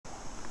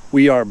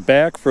We are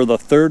back for the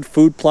third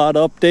food plot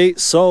update,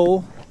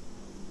 so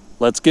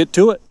let's get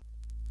to it.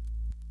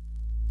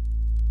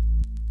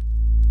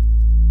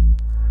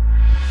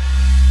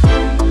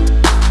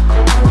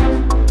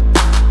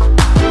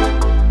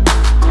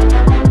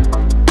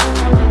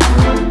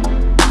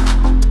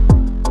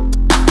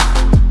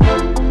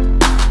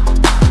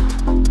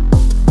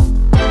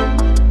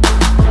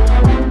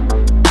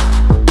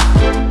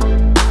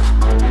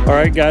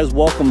 Alright guys,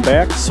 welcome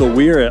back. So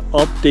we are at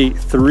update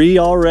 3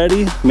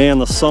 already. Man,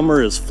 the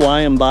summer is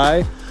flying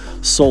by.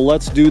 So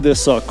let's do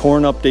this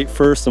corn update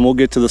first, and we'll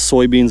get to the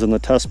soybeans and the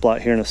test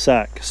plot here in a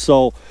sec.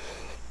 So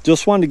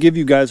just wanted to give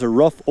you guys a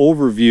rough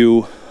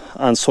overview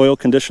on soil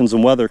conditions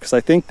and weather, because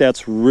I think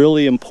that's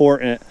really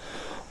important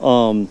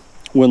when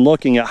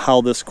looking at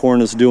how this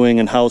corn is doing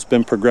and how it's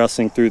been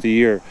progressing through the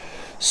year.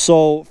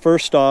 So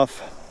first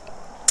off,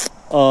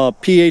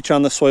 pH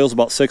on the soil is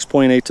about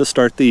 6.8 to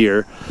start the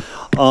year.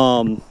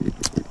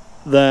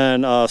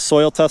 Then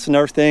soil tests and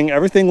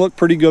everything looked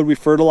pretty good. We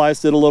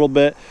fertilized it a little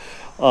bit.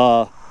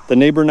 The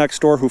neighbor next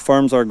door who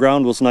farms our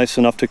ground was nice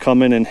enough to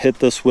come in and hit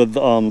this with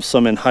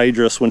some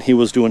anhydrous when he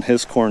was doing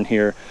his corn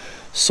here.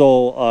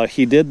 So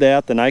he did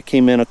that. Then I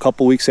came in a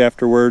couple weeks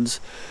afterwards.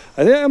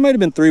 I think it might have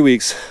been 3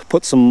 weeks.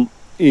 Put some,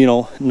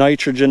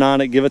 nitrogen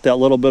on it, give it that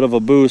little bit of a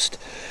boost.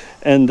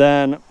 And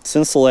then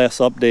since the last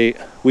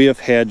update, we have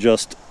had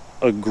just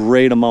a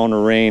great amount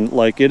of rain.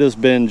 Like, it has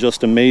been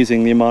just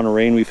amazing the amount of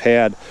rain we've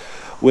had,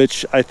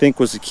 which I think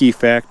was a key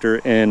factor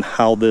in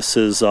how this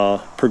is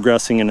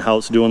progressing and how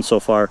it's doing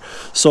so far.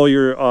 So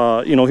you're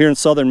here in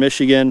southern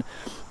Michigan,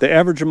 the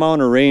average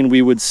amount of rain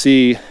we would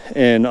see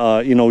in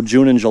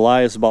June and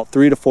July is about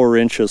 3 to 4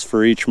 inches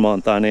for each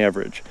month on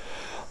average.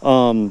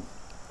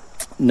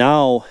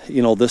 Now,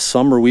 this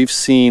summer we've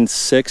seen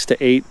 6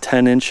 to 8,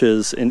 10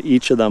 inches in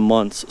each of them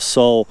months.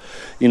 So,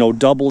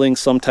 doubling,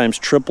 sometimes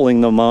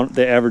tripling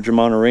the average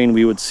amount of rain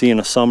we would see in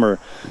a summer.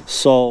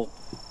 So,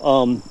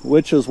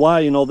 which is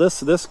why,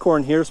 this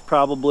corn here is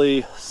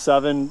probably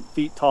 7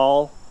 feet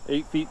tall,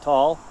 8 feet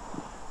tall.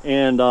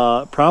 And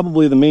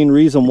probably the main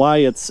reason why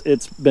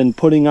it's been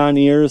putting on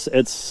ears,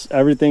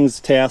 everything's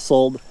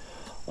tasseled.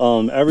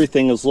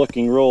 Everything is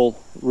looking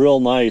real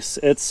nice.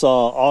 It's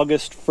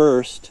August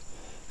 1st.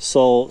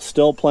 So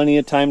still plenty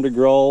of time to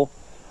grow.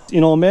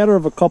 A matter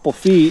of a couple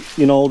feet,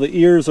 the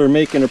ears are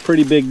making a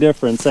pretty big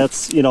difference.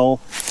 That's,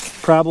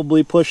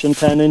 probably pushing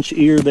 10-inch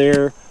ear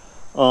there.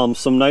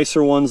 Some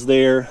nicer ones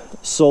there.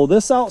 So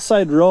this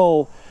outside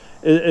row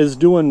is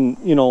doing,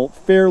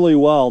 fairly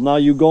well. Now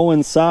you go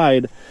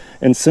inside,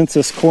 and since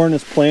this corn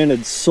is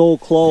planted so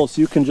close,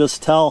 you can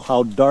just tell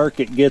how dark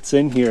it gets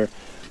in here.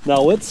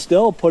 Now it's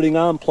still putting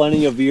on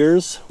plenty of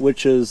ears,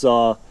 which is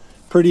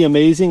pretty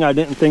amazing. I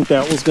didn't think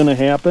that was going to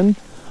happen.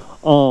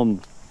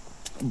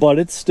 But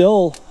it's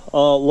still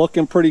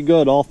looking pretty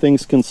good, all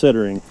things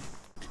considering.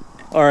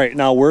 All right,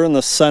 now we're in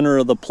the center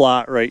of the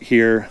plot right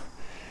here,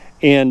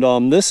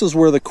 and this is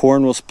where the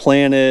corn was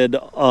planted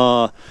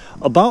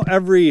about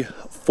every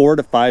 4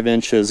 to 5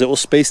 inches. It was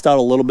spaced out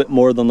a little bit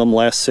more than the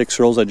last 6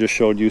 rows I just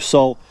showed you.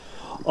 So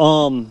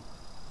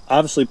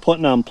obviously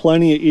putting on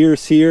plenty of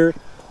ears here.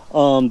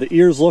 The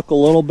ears look a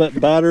little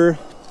bit better,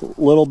 a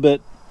little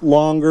bit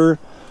longer,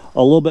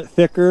 a little bit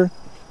thicker.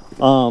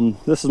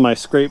 This is my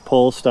scrape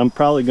post. I'm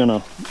probably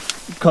gonna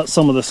cut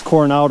some of this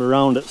corn out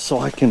around it so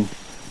I can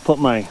put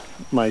my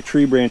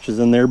tree branches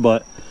in there.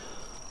 But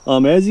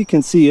as you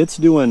can see, it's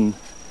doing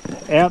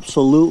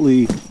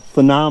absolutely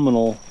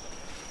phenomenal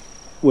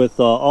with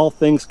all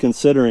things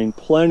considering.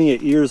 Plenty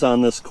of ears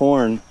on this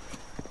corn,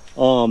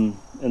 and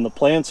the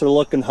plants are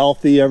looking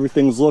healthy.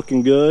 Everything's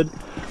looking good.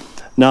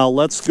 Now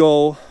let's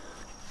go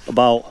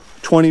about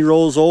 20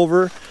 rows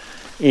over,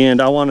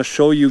 and I want to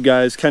show you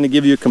guys, kind of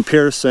give you a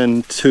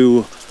comparison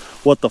to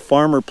what the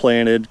farmer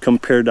planted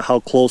compared to how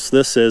close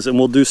this is, and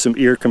we'll do some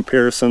ear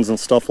comparisons and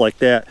stuff like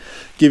that,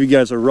 give you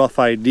guys a rough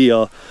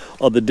idea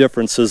of the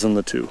differences in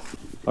the two.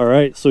 All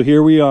right, so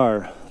here we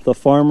are, the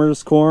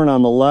farmer's corn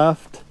on the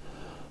left,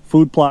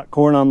 food plot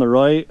corn on the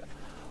right.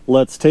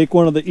 Let's take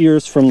one of the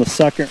ears from the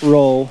second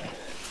row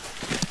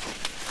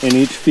in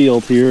each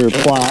field here, or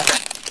plot.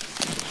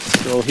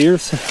 So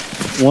here's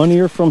one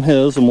ear from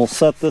his, and we'll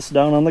set this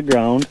down on the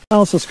ground. Now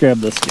let's just grab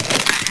this guy.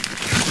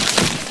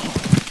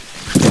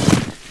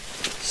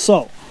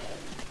 So,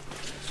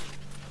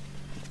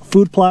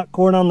 food plot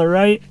corn on the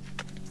right,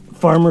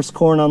 farmer's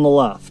corn on the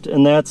left,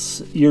 and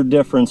that's your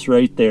difference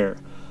right there.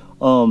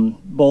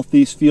 Both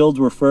these fields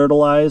were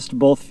fertilized.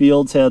 Both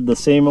fields had the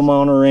same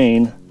amount of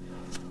rain,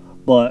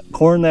 but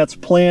corn that's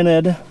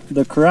planted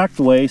the correct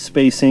way,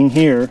 spacing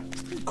here,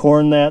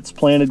 corn that's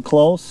planted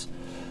close,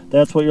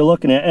 that's what you're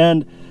looking at.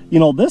 And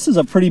this is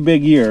a pretty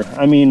big ear.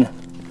 I mean,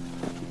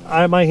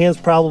 my hand's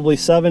probably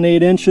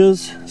 7-8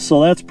 inches,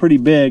 so that's pretty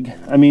big.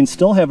 I mean,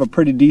 still have a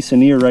pretty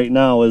decent ear right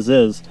now as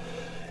is.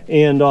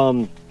 And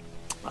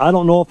I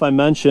don't know if I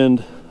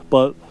mentioned,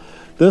 but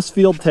this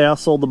field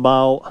tasseled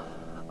about,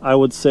 I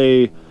would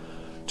say,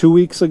 2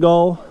 weeks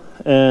ago,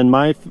 and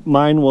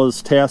mine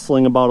was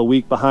tasseling about a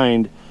week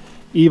behind,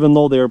 even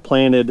though they were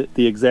planted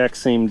the exact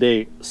same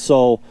date.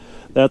 So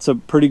that's a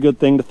pretty good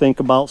thing to think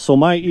about. So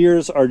my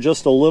ears are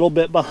just a little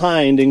bit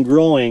behind in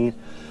growing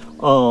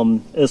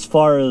as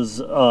far as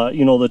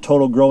you know, the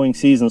total growing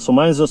season. So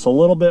mine's just a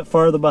little bit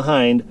farther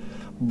behind,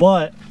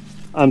 but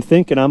I'm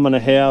thinking I'm gonna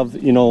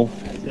have, you know,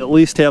 at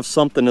least have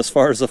something as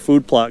far as the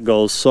food plot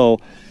goes. So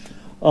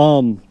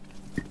I'm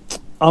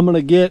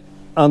gonna get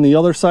on the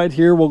other side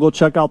here. We'll go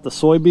check out the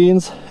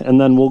soybeans, and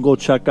then we'll go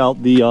check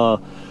out the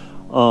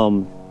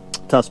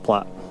test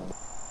plot.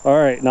 All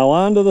right, now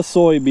on to the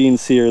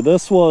soybeans here.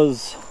 This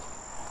was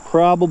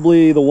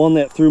probably the one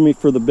that threw me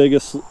for the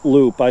biggest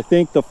loop. I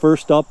think the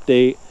first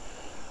update,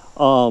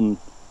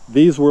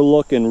 these were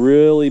looking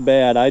really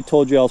bad. I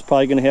told you I was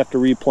probably gonna have to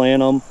replant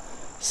them.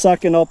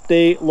 Second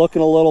update,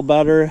 looking a little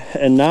better.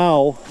 And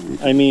now,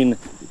 I mean,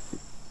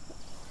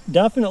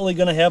 definitely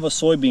gonna have a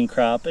soybean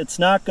crop. It's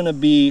not gonna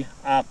be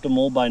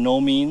optimal by no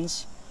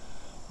means,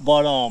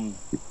 but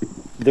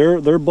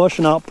they're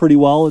bushing out pretty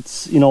well.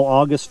 It's, you know,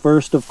 August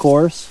 1st, of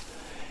course,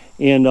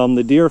 and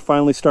the deer are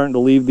finally starting to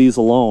leave these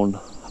alone.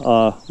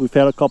 We've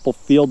had a couple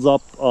fields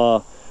up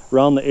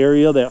around the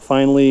area that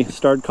finally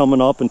started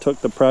coming up and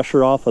took the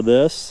pressure off of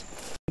this.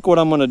 I think what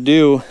I'm gonna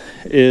do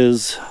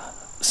is,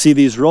 see,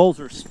 these rows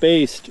are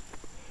spaced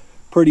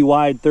pretty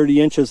wide, 30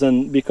 inches,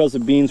 and because the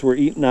beans were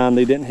eaten on,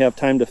 they didn't have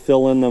time to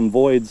fill in them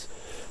voids.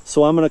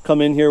 So I'm gonna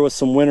come in here with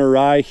some winter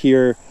rye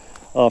here,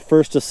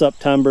 1st of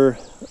September,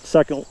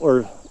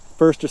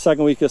 first or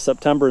second week of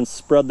September, and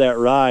spread that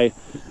rye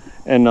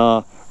and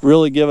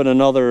really give it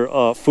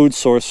another food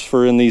source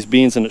for in these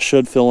beans, and it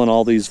should fill in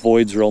all these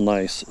voids real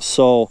nice.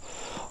 So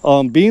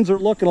beans are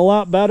looking a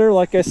lot better,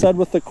 like I said,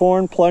 with the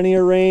corn. Plenty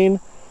of rain,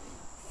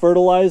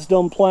 fertilized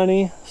them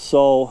plenty,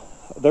 so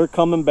they're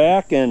coming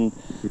back, and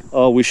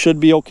we should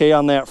be okay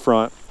on that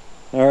front.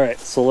 All right,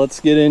 so let's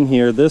get in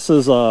here. This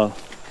is a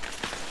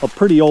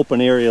pretty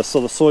open area,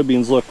 so the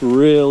soybeans look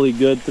really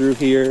good through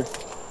here.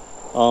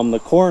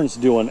 The corn's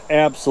doing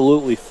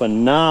absolutely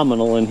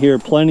phenomenal in here.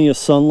 Plenty of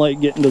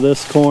sunlight getting to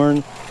this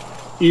corn.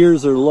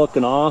 Ears are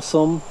looking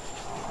awesome.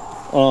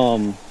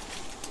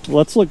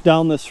 Let's look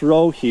down this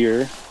row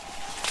here,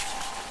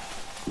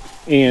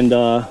 and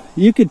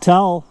you could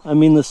tell, I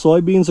mean, the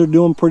soybeans are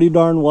doing pretty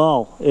darn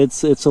well.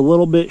 It's a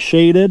little bit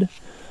shaded,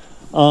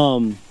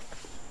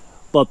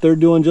 but they're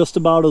doing just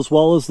about as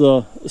well as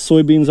the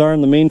soybeans are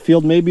in the main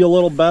field, maybe a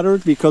little better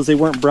because they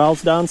weren't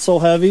browsed on so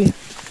heavy.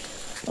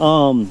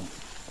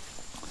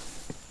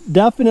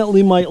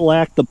 Definitely might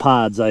lack the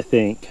pods, I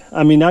think.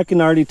 I mean, I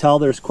can already tell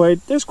there's quite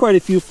a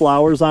few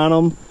flowers on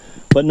them,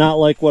 but not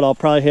like what I'll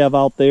probably have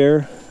out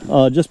there,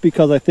 just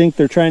because I think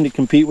they're trying to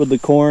compete with the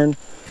corn,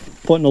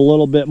 putting a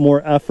little bit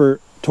more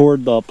effort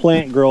toward the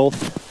plant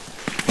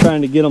growth,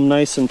 trying to get them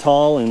nice and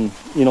tall and,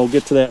 you know,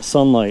 get to that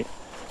sunlight.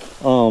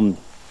 So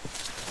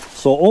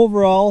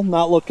overall,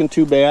 not looking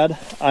too bad.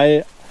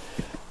 I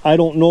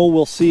don't know,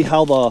 we'll see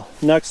how the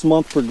next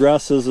month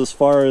progresses as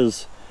far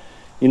as,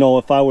 you know,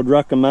 if I would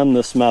recommend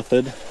this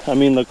method. I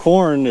mean, the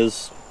corn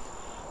is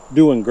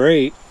doing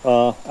great.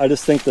 I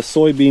just think the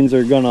soybeans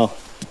are gonna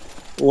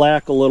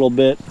lack a little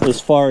bit as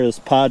far as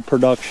pod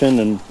production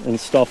and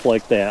stuff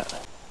like that.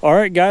 All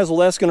right, guys, well,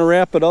 that's gonna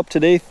wrap it up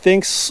today.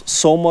 Thanks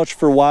so much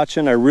for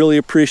watching. I really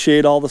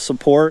appreciate all the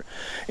support.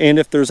 And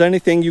if there's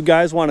anything you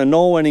guys wanna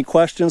know, any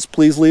questions,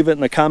 please leave it in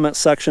the comment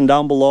section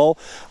down below.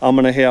 I'm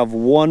gonna have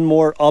one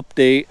more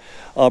update,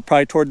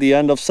 probably toward the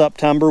end of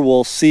September.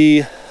 We'll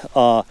see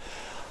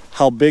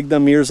how big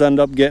them ears end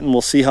up getting.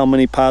 We'll see how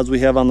many pods we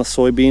have on the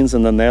soybeans,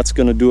 and then that's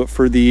gonna do it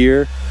for the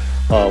year.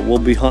 We'll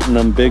be hunting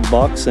them big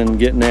bucks and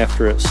getting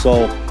after it.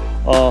 So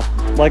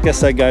like I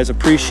said, guys,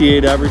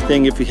 appreciate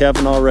everything. If you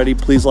haven't already,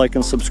 please like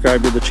and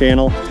subscribe to the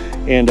channel,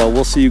 and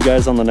we'll see you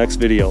guys on the next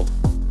video.